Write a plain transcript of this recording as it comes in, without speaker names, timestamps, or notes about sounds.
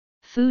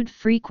Food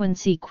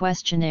Frequency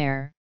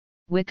Questionnaire,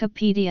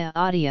 Wikipedia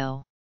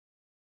Audio.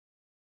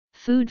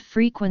 Food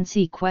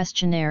Frequency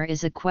Questionnaire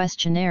is a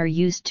questionnaire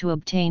used to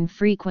obtain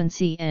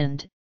frequency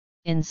and,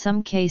 in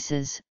some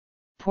cases,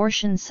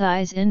 portion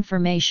size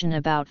information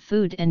about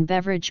food and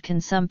beverage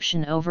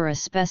consumption over a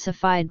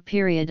specified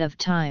period of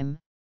time,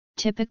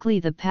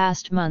 typically the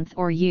past month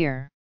or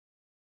year.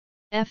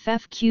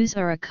 FFQs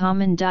are a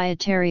common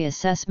dietary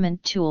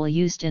assessment tool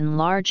used in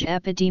large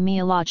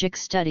epidemiologic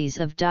studies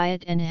of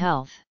diet and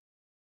health.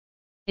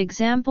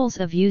 Examples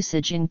of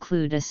usage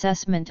include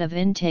assessment of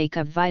intake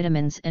of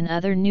vitamins and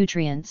other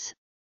nutrients,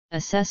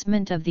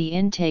 assessment of the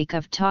intake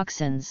of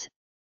toxins,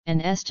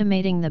 and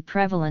estimating the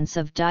prevalence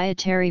of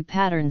dietary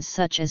patterns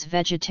such as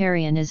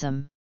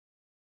vegetarianism.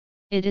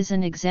 It is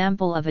an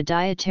example of a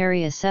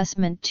dietary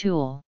assessment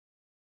tool.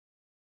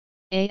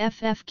 A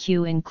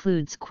FFQ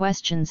includes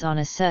questions on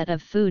a set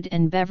of food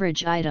and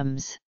beverage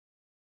items.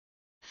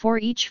 For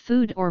each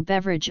food or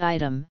beverage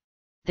item,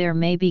 there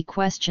may be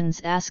questions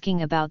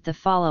asking about the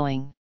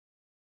following.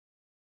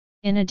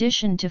 In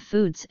addition to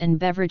foods and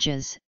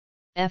beverages,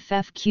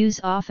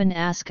 FFQs often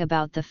ask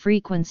about the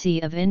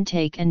frequency of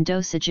intake and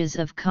dosages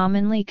of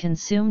commonly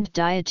consumed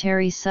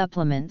dietary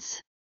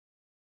supplements.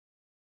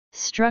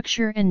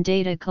 Structure and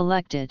data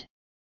collected.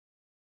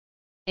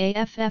 A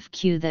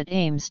FFQ that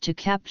aims to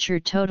capture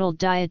total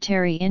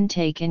dietary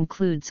intake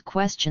includes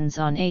questions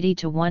on 80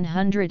 to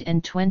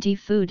 120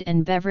 food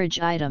and beverage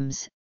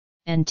items,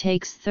 and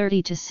takes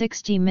 30 to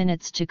 60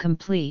 minutes to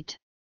complete.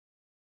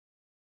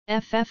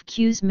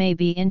 FFQs may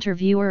be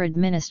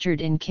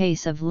interviewer-administered in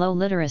case of low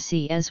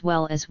literacy as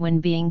well as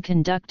when being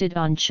conducted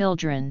on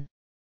children.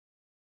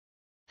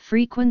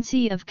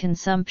 Frequency of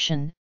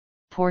consumption,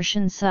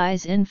 portion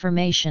size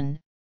information,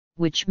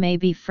 which may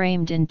be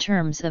framed in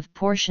terms of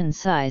portion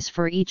size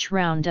for each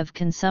round of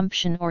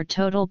consumption or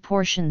total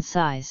portion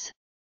size.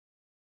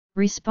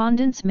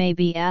 Respondents may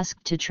be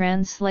asked to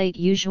translate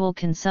usual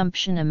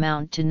consumption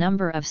amount to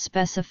number of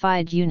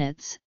specified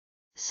units,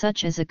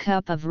 such as a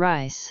cup of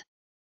rice.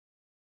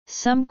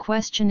 Some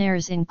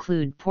questionnaires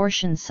include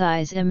portion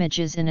size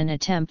images in an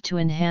attempt to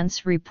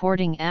enhance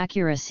reporting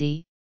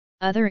accuracy.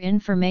 Other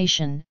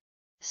information,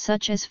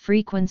 such as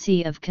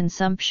frequency of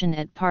consumption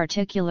at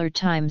particular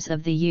times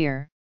of the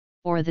year,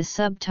 or the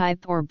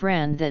subtype or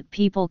brand that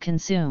people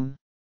consume.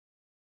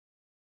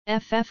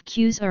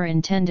 FFQs are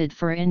intended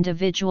for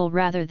individual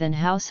rather than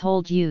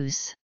household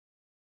use.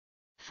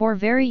 For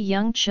very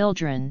young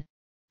children,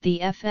 the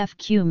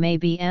FFQ may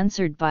be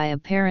answered by a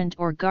parent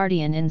or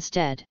guardian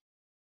instead.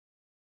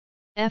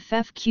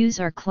 FFQs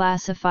are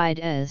classified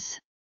as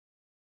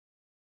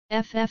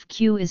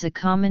FFQ is a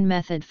common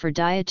method for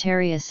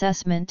dietary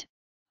assessment,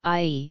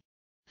 i.e.,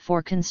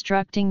 for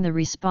constructing the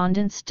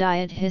respondent's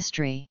diet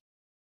history.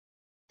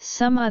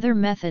 Some other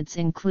methods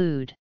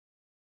include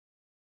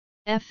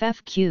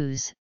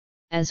FFQs,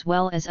 as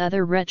well as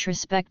other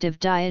retrospective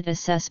diet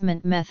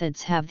assessment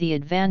methods, have the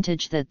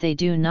advantage that they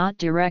do not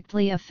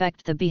directly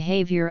affect the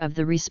behavior of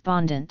the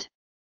respondent.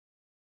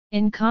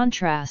 In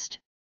contrast,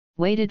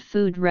 weighted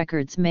food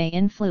records may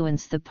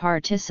influence the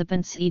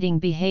participants' eating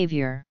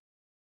behavior.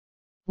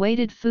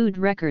 Weighted food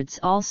records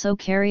also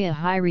carry a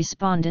high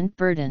respondent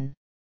burden.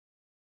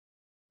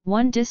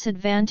 One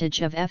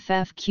disadvantage of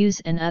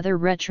FFQs and other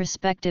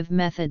retrospective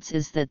methods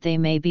is that they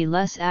may be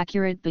less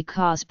accurate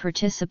because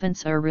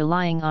participants are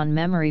relying on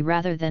memory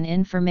rather than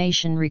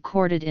information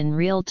recorded in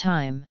real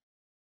time.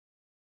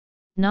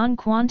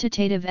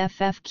 Non-quantitative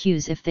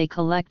FFQs, if they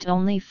collect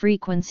only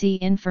frequency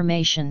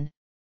information,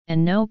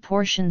 and no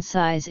portion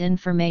size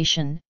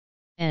information,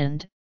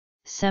 and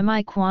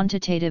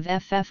semi-quantitative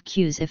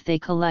FFQs if they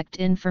collect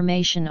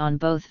information on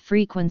both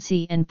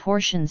frequency and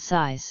portion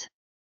size.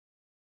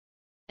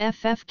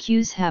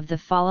 FFQs have the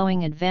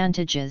following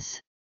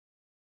advantages.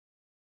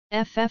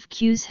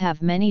 FFQs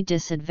have many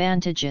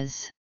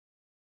disadvantages.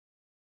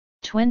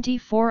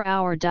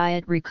 24-hour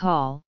diet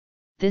recall.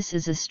 This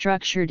is a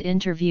structured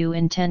interview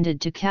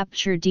intended to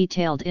capture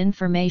detailed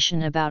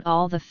information about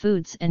all the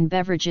foods and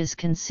beverages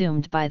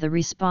consumed by the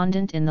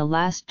respondent in the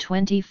last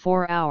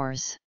 24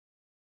 hours.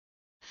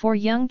 For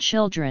young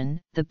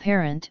children, the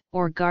parent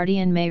or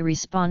guardian may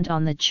respond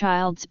on the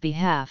child's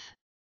behalf.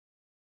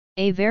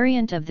 A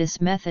variant of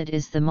this method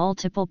is the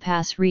multiple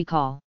pass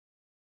recall.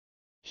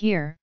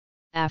 Here,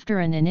 after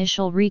an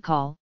initial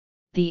recall,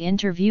 the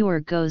interviewer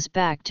goes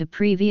back to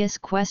previous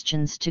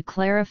questions to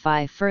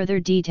clarify further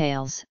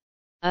details.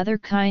 Other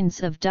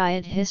kinds of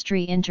diet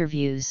history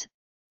interviews,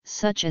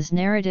 such as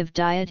narrative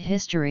diet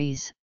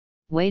histories,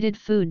 weighted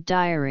food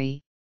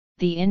diary,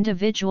 the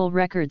individual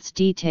records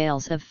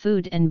details of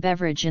food and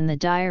beverage in the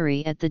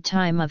diary at the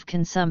time of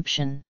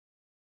consumption.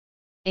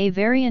 A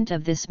variant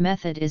of this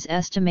method is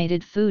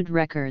estimated food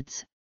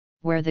records,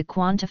 where the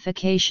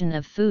quantification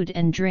of food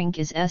and drink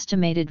is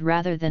estimated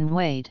rather than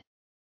weighed.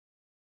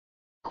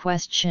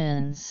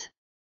 Questions.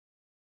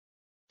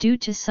 Due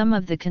to some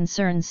of the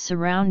concerns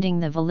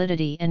surrounding the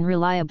validity and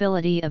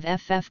reliability of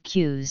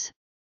FFQs,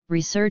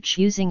 research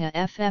using a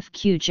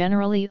FFQ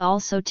generally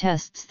also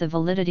tests the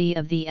validity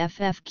of the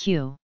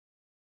FFQ.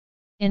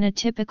 In a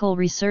typical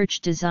research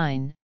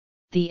design,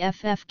 the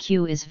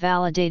FFQ is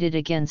validated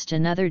against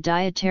another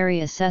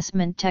dietary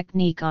assessment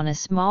technique on a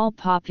small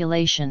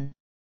population.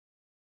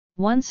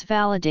 Once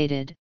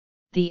validated,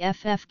 the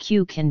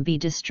FFQ can be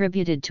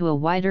distributed to a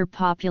wider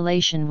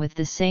population with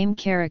the same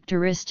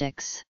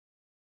characteristics.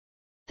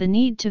 The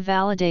need to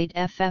validate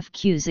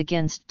FFQs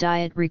against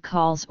diet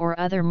recalls or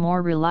other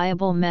more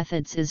reliable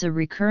methods is a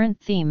recurrent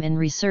theme in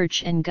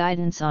research and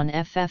guidance on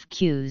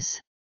FFQs.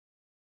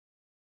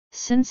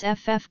 Since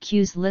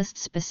FFQs list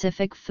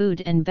specific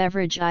food and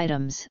beverage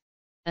items,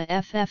 a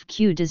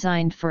FFQ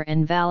designed for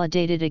and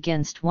validated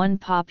against one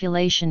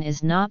population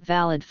is not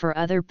valid for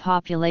other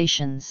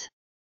populations.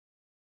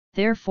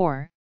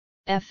 Therefore,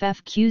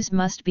 FFQs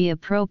must be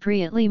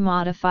appropriately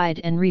modified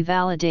and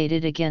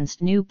revalidated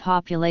against new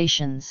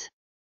populations.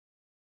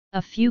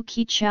 A few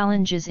key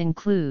challenges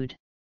include: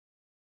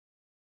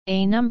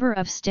 a number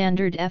of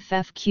standard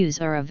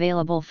FFQs are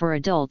available for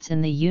adults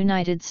in the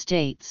United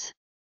States.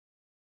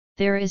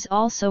 There is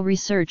also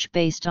research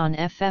based on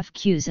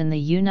FFQs in the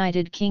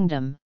United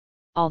Kingdom,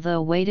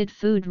 although weighted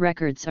food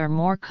records are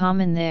more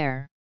common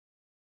there.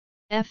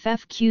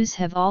 FFQs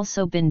have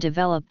also been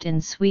developed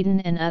in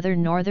Sweden and other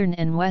northern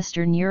and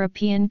western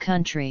European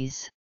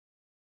countries.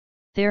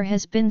 There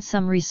has been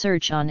some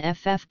research on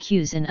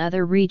FFQs in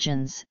other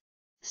regions,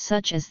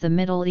 such as the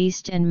Middle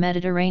East and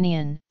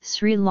Mediterranean,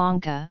 Sri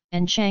Lanka,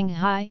 and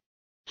Shanghai,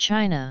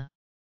 China.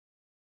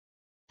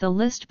 The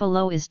list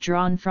below is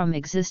drawn from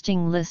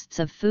existing lists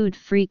of food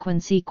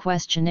frequency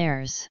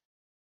questionnaires.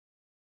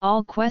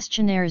 All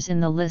questionnaires in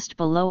the list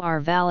below are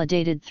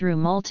validated through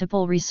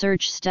multiple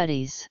research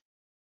studies.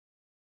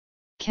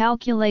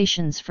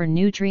 Calculations for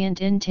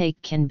nutrient intake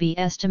can be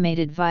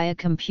estimated via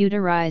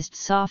computerized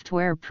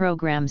software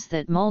programs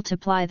that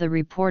multiply the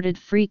reported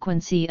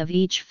frequency of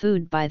each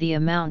food by the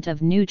amount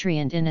of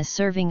nutrient in a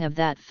serving of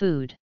that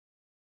food.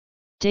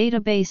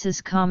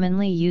 Databases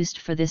commonly used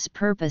for this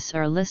purpose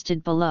are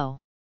listed below.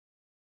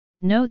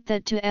 Note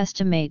that to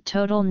estimate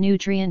total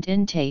nutrient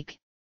intake,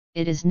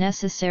 it is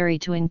necessary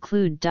to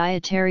include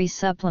dietary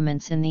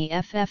supplements in the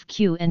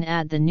FFQ and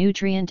add the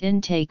nutrient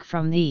intake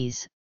from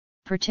these,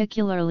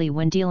 particularly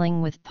when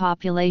dealing with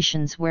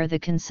populations where the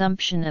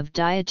consumption of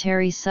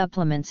dietary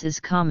supplements is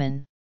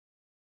common.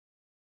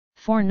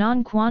 For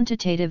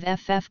non-quantitative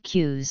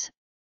FFQs,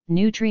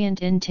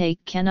 nutrient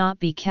intake cannot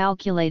be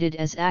calculated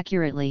as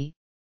accurately,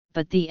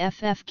 but the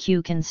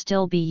FFQ can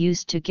still be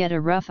used to get a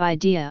rough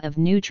idea of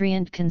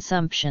nutrient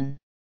consumption.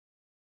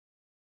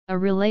 A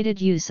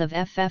related use of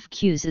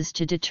FFQs is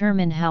to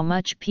determine how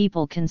much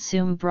people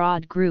consume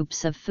broad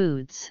groups of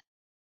foods.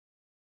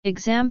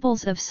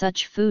 Examples of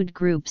such food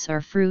groups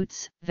are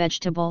fruits,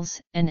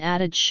 vegetables, and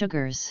added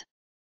sugars.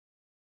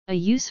 A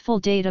useful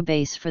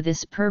database for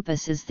this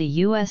purpose is the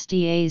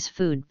USDA's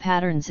Food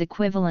Patterns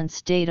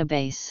Equivalence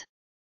Database.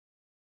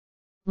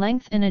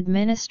 Length and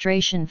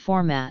administration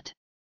format.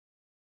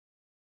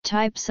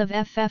 Types of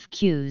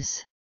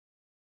FFQs.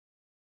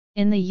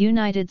 In the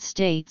United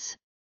States,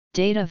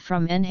 data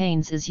from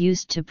NHANES is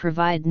used to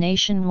provide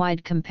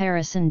nationwide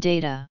comparison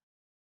data.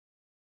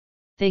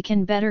 They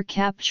can better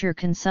capture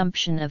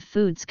consumption of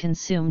foods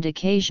consumed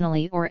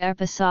occasionally or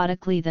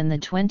episodically than the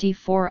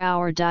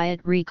 24-hour diet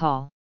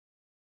recall.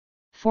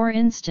 For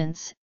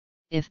instance,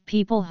 if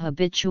people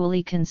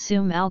habitually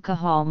consume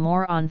alcohol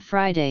more on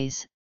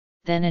Fridays,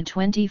 then a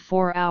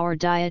 24-hour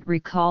diet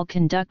recall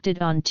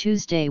conducted on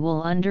Tuesday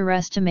will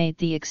underestimate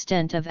the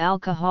extent of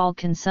alcohol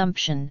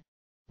consumption,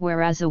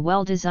 whereas a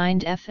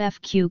well-designed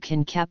FFQ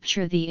can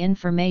capture the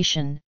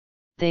information.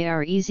 They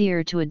are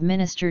easier to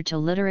administer to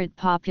literate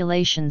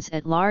populations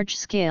at large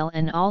scale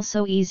and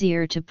also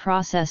easier to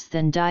process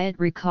than diet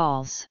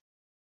recalls.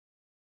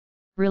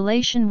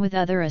 Relation with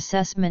other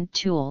assessment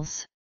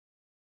tools.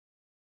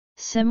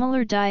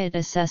 Similar diet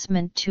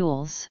assessment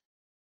tools.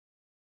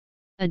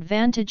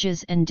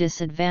 Advantages and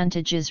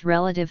disadvantages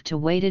relative to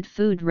weighted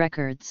food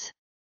records.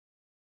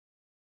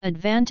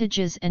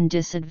 Advantages and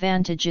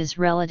disadvantages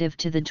relative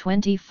to the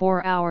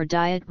 24-hour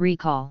diet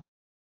recall.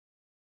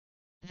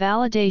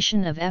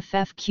 Validation of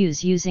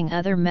FFQs using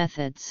other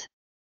methods.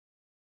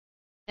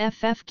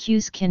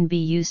 FFQs can be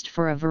used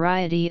for a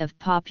variety of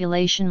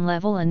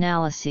population-level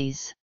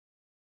analyses.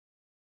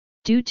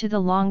 Due to the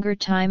longer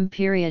time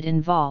period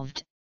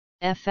involved,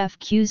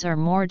 FFQs are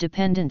more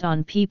dependent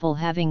on people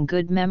having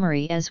good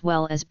memory as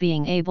well as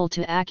being able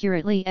to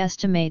accurately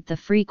estimate the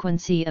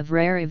frequency of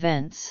rare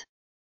events.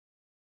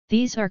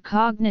 These are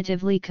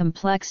cognitively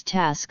complex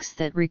tasks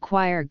that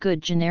require good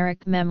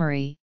generic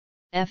memory.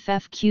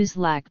 FFQs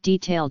lack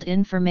detailed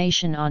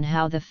information on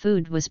how the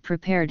food was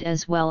prepared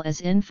as well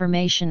as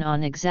information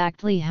on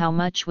exactly how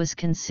much was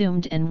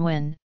consumed and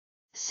when.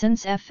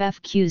 Since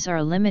FFQs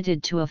are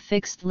limited to a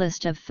fixed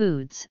list of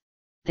foods,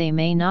 they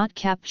may not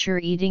capture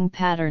eating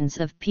patterns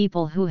of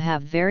people who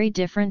have very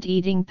different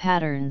eating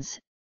patterns.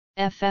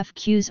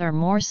 FFQs are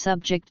more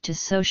subject to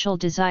social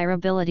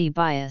desirability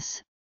bias,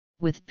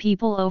 with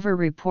people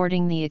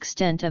over-reporting the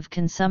extent of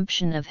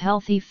consumption of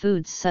healthy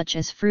foods such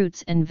as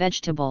fruits and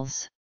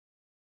vegetables.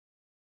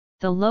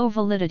 The low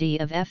validity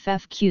of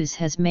FFQs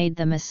has made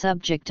them a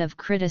subject of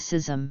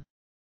criticism.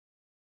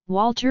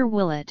 Walter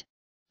Willett,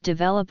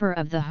 developer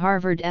of the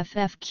Harvard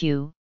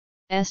FFQ,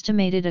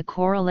 estimated a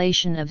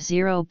correlation of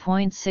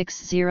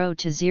 0.60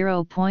 to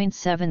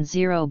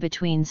 0.70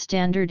 between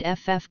standard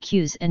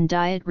FFQs and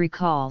diet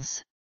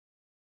recalls.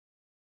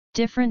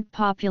 Different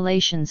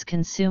populations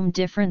consume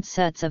different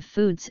sets of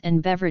foods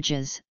and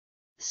beverages,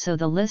 so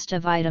the list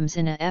of items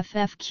in a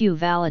FFQ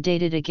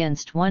validated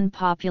against one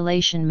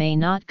population may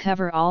not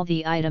cover all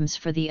the items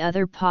for the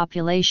other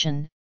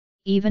population.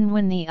 Even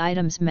when the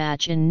items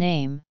match in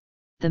name,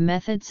 the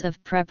methods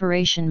of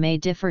preparation may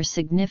differ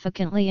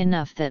significantly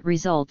enough that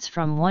results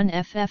from one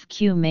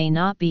FFQ may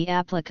not be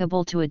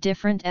applicable to a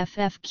different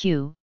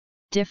FFQ.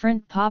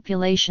 Different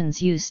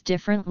populations use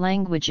different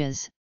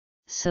languages,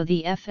 so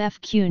the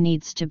FFQ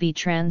needs to be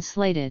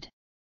translated.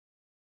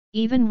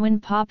 Even when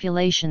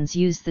populations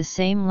use the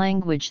same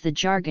language, the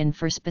jargon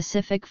for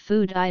specific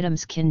food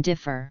items can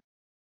differ.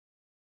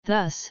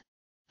 Thus,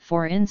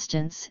 for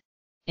instance,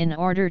 in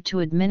order to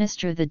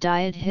administer the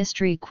Diet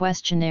History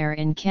Questionnaire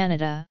in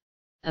Canada,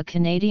 a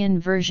Canadian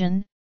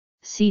version,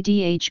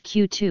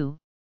 CDHQ2,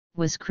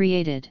 was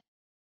created.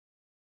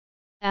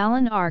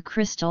 Alan R.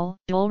 Crystal,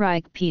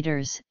 Ulrich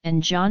Peters,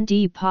 and John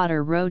D.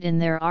 Potter wrote in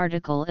their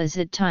article "Is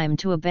it time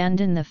to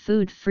abandon the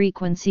food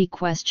frequency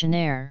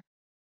questionnaire?"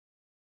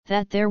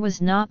 that there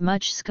was not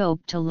much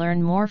scope to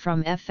learn more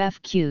from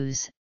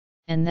FFQs,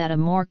 and that a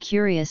more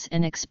curious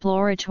and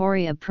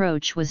exploratory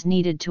approach was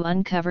needed to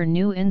uncover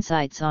new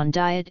insights on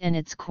diet and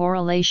its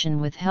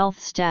correlation with health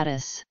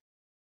status.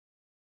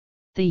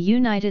 The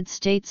United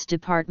States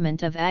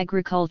Department of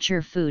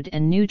Agriculture Food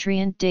and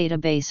Nutrient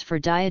Database for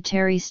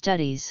Dietary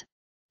Studies,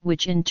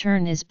 which in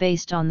turn is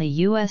based on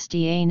the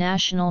USDA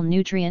National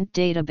Nutrient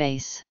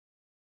Database.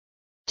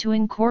 To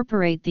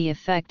incorporate the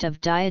effect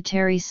of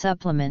dietary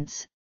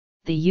supplements,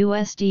 the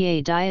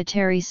USDA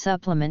Dietary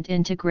Supplement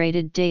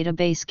Integrated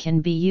Database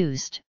can be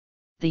used.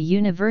 The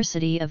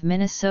University of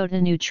Minnesota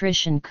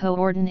Nutrition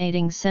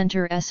Coordinating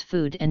Center's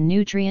Food and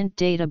Nutrient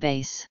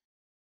Database.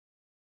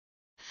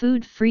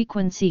 Food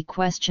frequency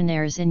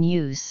questionnaires in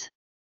use.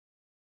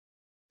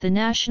 The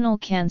National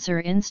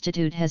Cancer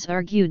Institute has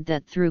argued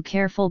that through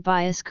careful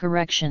bias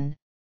correction,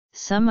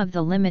 some of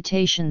the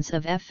limitations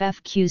of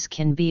FFQs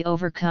can be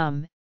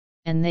overcome,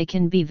 and they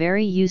can be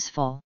very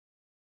useful.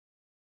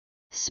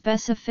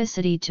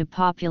 Specificity to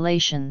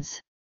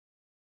populations.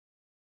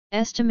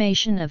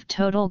 Estimation of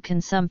total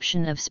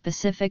consumption of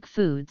specific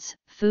foods,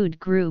 food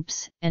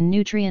groups, and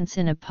nutrients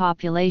in a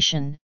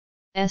population.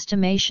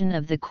 Estimation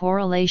of the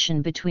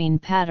correlation between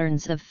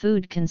patterns of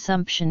food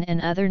consumption and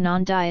other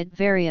non-diet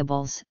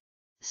variables,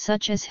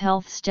 such as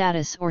health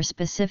status or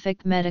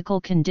specific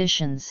medical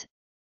conditions.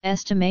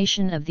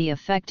 Estimation of the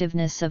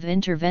effectiveness of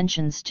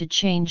interventions to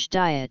change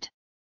diet.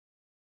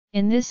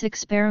 In this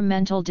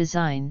experimental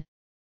design,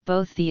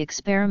 both the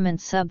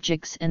experiment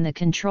subjects and the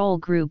control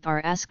group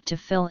are asked to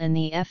fill in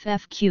the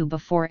FFQ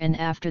before and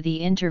after the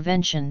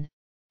intervention,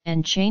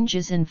 and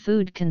changes in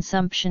food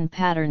consumption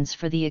patterns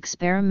for the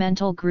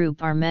experimental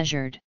group are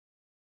measured.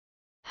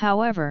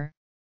 However,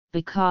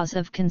 because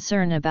of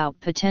concern about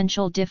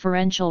potential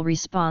differential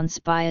response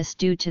bias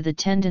due to the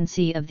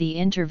tendency of the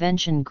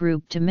intervention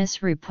group to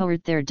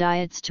misreport their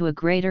diets to a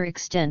greater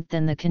extent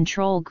than the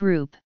control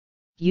group,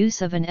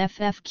 use of an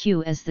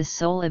FFQ as the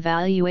sole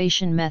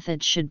evaluation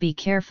method should be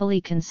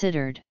carefully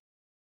considered.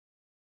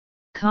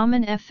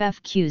 Common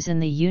FFQs in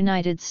the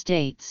United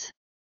States.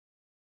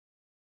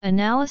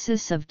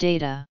 Analysis of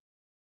data.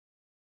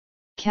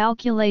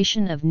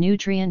 Calculation of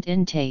nutrient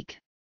intake.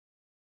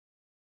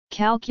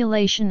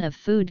 Calculation of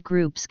food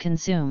groups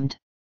consumed.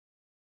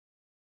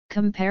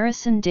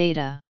 Comparison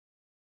data.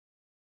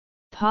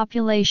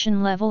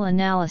 Population level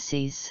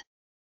analyses.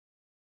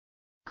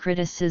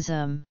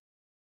 Criticism.